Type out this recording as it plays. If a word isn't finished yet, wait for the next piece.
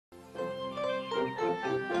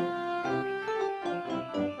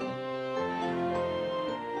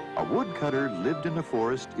woodcutter lived in a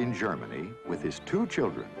forest in Germany with his 2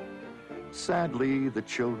 children. Sadly, the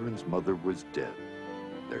children's mother was dead.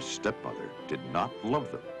 Their stepmother did not love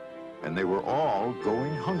them, and they were all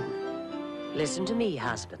going hungry. Listen to me,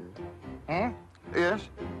 husband. Yes?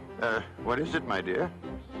 What is it, my dear?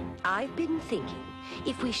 I've been thinking,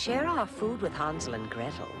 if we share our food with Hansel and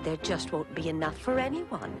Gretel, there just won't be enough for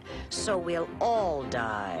anyone, so we'll all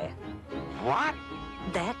die. What?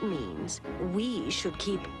 That means we should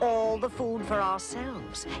keep all the food for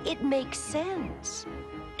ourselves. It makes sense.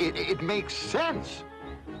 It makes sense.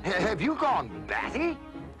 Have you gone batty?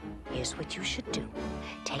 Here's what you should do.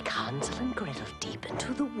 Take Hansel and Gretel deep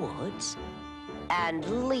into the woods and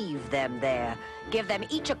leave them there. Give them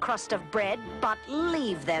each a crust of bread, but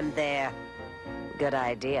leave them there. Good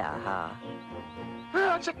idea, huh?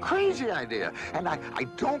 Well, it's a crazy idea, and I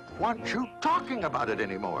don't want you talking about it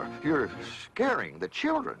anymore. You're scaring the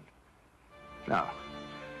children. Now,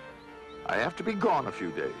 I have to be gone a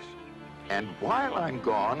few days. And while I'm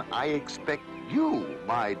gone, I expect you,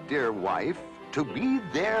 my dear wife, to be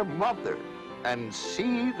their mother and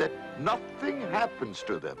see that nothing happens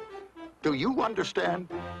to them. Do you understand?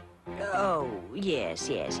 Oh, yes.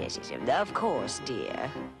 Of course, dear.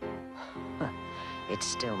 It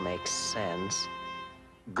still makes sense.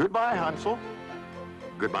 Goodbye, Hansel.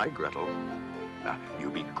 Goodbye, Gretel. Now, you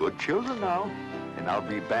be good children now, and I'll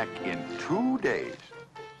be back in 2 days.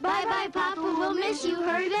 Bye-bye, Papa. We'll miss you.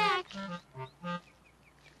 Hurry back.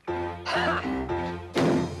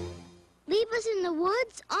 Leave us in the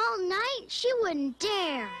woods all night? She wouldn't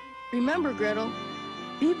dare. Remember, Gretel,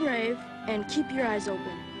 be brave and keep your eyes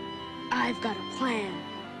open. I've got a plan.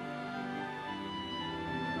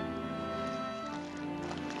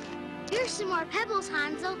 Here's some more pebbles,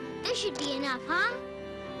 Hansel. This should be enough, huh?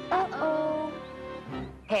 Uh-oh.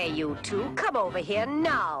 Hey, you two, come over here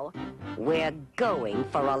now. We're going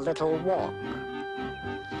for a little walk.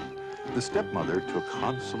 The stepmother took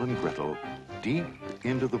Hansel and Gretel deep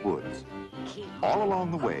into the woods. All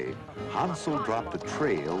along the way, Hansel dropped a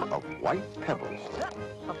trail of white pebbles.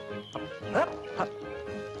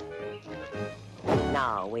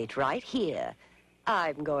 Now, wait right here.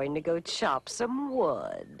 I'm going to go chop some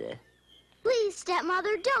wood. Please,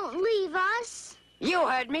 stepmother, don't leave us. You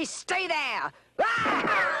heard me. Stay there.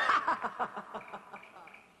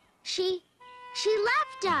 She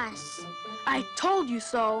left us. I told you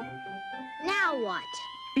so. Now what?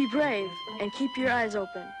 Be brave and keep your eyes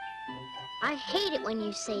open. I hate it when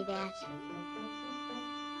you say that.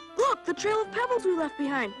 Look, the trail of pebbles we left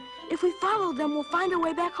behind. If we follow them, we'll find our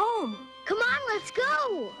way back home. Come on, let's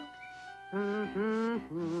go.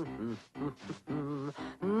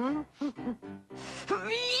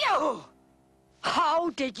 You! How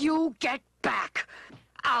did you get back?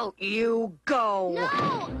 Out you go!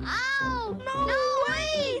 No! Ow! No,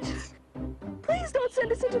 wait! Please don't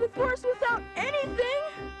send us into the forest without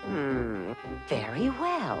anything. Very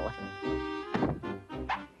well.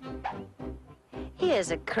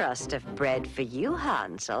 Here's a crust of bread for you,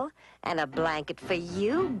 Hansel, and a blanket for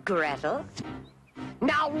you, Gretel.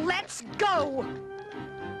 Now let's go!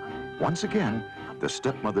 Once again, the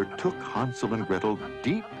stepmother took Hansel and Gretel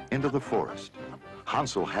deep into the forest.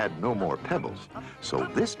 Hansel had no more pebbles, so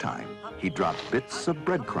this time he dropped bits of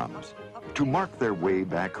breadcrumbs to mark their way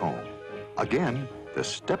back home. Again, the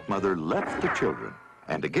stepmother left the children,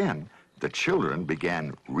 and again, the children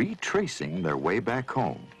began retracing their way back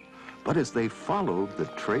home. But as they followed the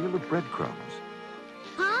trail of breadcrumbs...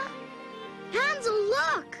 Huh? Hansel,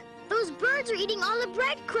 look! Those birds are eating all the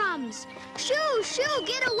breadcrumbs. Shoo, shoo,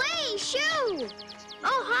 get away, shoo!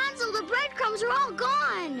 Oh, Hansel, the breadcrumbs are all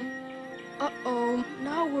gone. Uh-oh,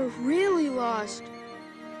 now we're really lost.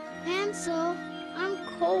 Hansel, I'm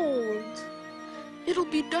cold. It'll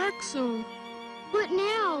be dark soon. What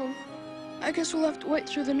now? I guess we'll have to wait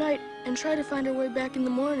through the night and try to find our way back in the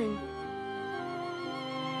morning.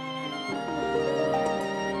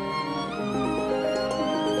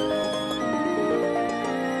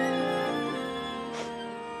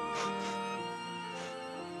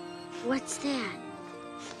 What's that?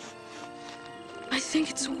 I think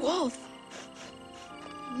it's a wolf.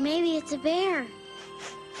 Maybe it's a bear.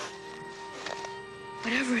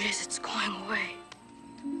 Whatever it is, it's going away.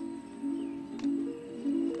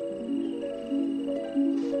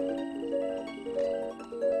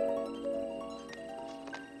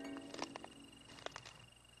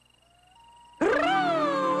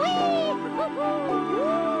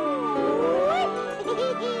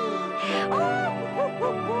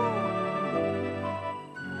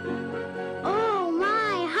 Oh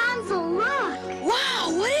my, Hansel, look!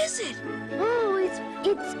 Wow, what is it? Oh, it's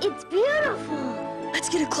beautiful. Let's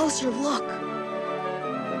get a closer look.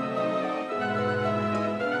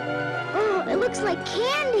 looks like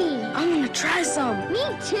candy. I'm gonna try some. Me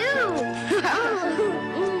too.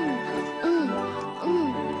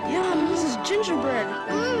 Yum, this is gingerbread.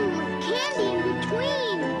 With candy in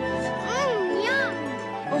between. Yum.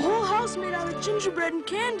 A whole house made out of gingerbread and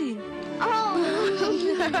candy. Oh.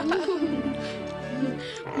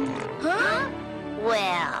 Huh?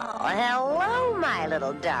 Well, hello, my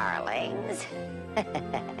little darlings.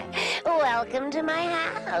 Welcome to my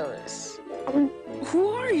house. Who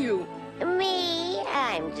are you? Me?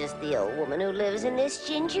 I'm just the old woman who lives in this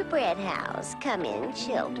gingerbread house. Come in,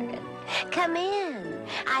 children. Come in.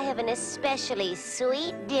 I have an especially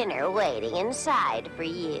sweet dinner waiting inside for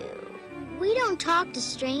you. We don't talk to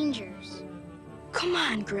strangers. Come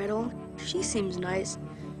on, Gretel. She seems nice,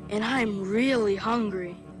 and I'm really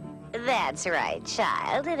hungry. That's right,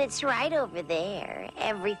 child, and it's right over there.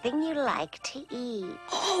 Everything you like to eat.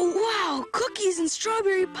 Oh, wow! Cookies and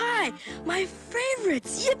strawberry pie! My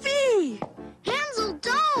favorites! Yippee! Hansel,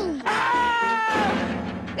 don't!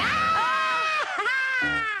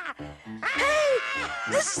 Hey!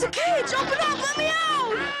 This is a cage! Open up! Let me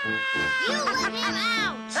out! You let him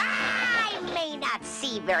out! I may not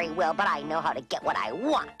see very well, but I know how to get what I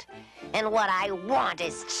want. And what I want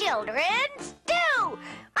is children's stew!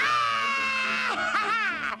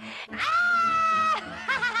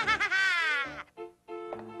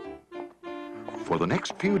 For the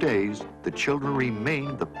next few days, the children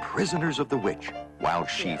remained the prisoners of the witch while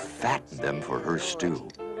she fattened them for her stew.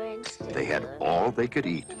 They had all they could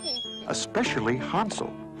eat, especially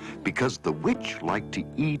Hansel, because the witch liked to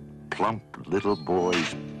eat plump little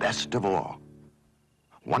boys best of all.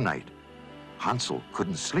 One night, Hansel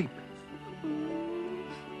couldn't sleep.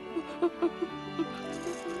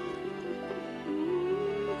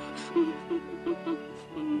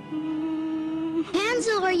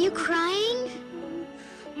 Hansel, are you crying?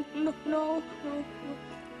 No.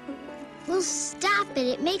 Well, stop it.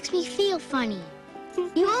 It makes me feel funny.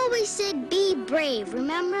 You always said be brave,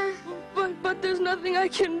 remember? But there's nothing I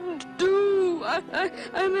can do.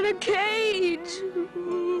 I'm in a cage.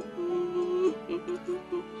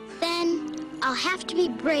 Then I'll have to be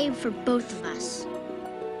brave for both of us.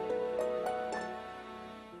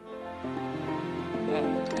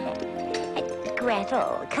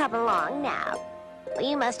 Gretel, come along now.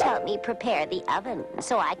 You must help me prepare the oven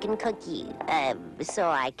so I can cook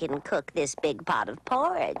this big pot of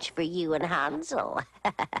porridge for you and Hansel.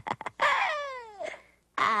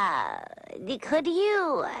 Could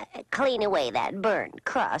you clean away that burnt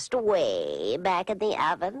crust way back in the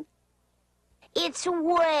oven? It's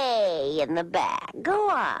way in the back. Go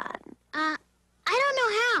on. I don't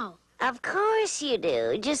know how. Of course you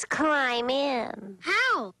do. Just climb in.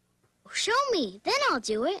 How? Show me, then I'll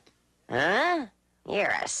do it. Huh?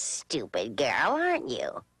 You're a stupid girl, aren't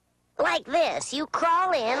you? Like this. You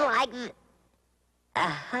crawl in like...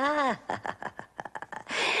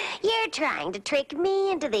 You're trying to trick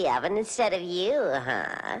me into the oven instead of you,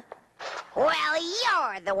 huh? Well,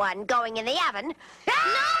 you're the one going in the oven. No!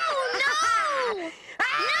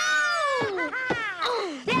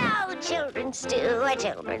 No, children's stew,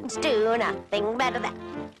 nothing better than...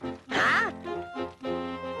 Huh?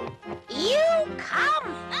 You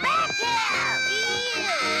come back here,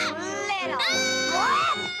 you little...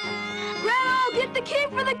 What? Gretel, get the key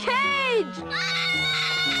for the cage!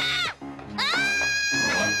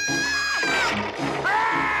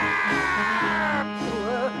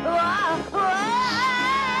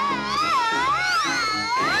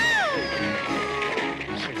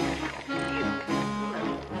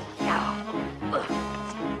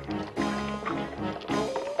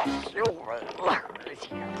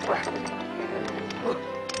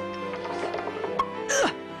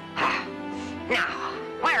 Now,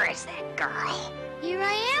 where is that girl? Here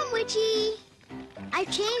I am, Witchy. I've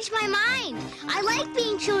changed my mind. I like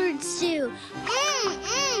being children's stew.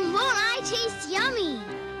 Won't I taste yummy?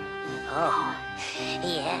 Oh,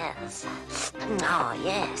 yes. Oh,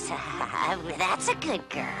 yes. That's a good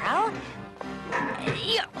girl.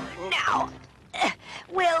 Now,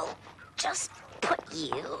 we'll just put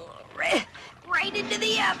you right into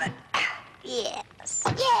the oven. Yes.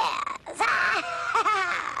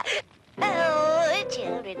 Oh,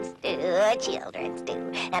 children's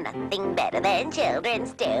stew, and nothing better than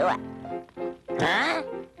children's stew. Huh?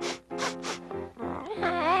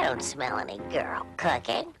 I don't smell any girl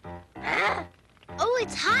cooking. Huh? Oh,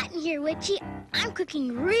 it's hot in here, Witchy. I'm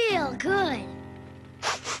cooking real good.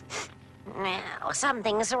 Now,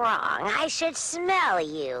 something's wrong. I should smell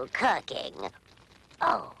you cooking.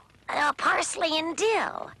 Oh, parsley and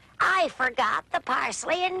dill. I forgot the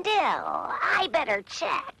parsley and dill. I better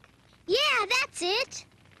check. Yeah, that's it.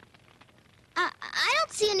 I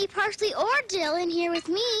don't see any parsley or dill in here with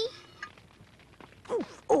me.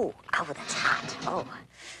 Oh, that's hot. Oh.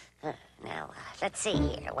 Now, let's see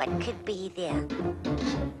here. What could be there?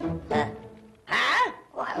 Huh?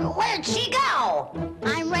 Where'd she go?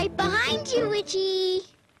 I'm right behind you, Witchy.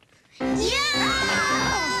 Yeah!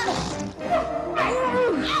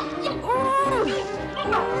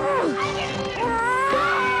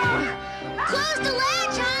 Close the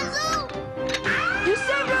ledge, Hansel! You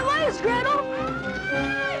saved our lives, Gretel!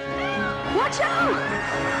 Watch out!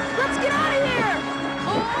 Let's get out of here!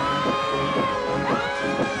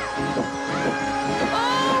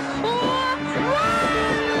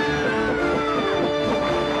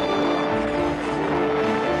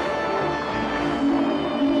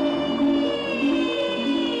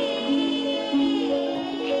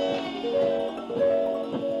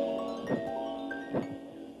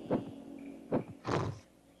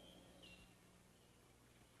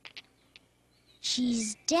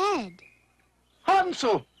 She's dead.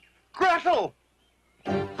 Hansel! Gretel!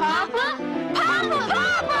 Papa? Papa!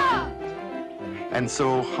 Papa! And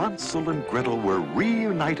so Hansel and Gretel were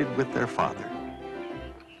reunited with their father.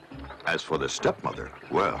 As for the stepmother,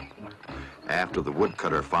 well, after the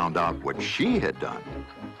woodcutter found out what she had done,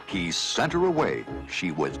 he sent her away.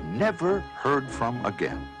 She was never heard from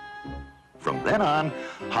again. From then on,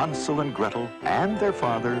 Hansel and Gretel and their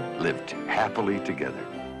father lived happily together.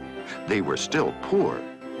 They were still poor,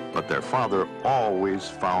 but their father always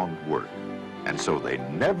found work. And so they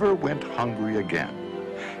never went hungry again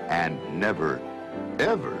and never,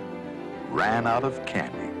 ever ran out of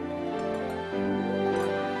candy.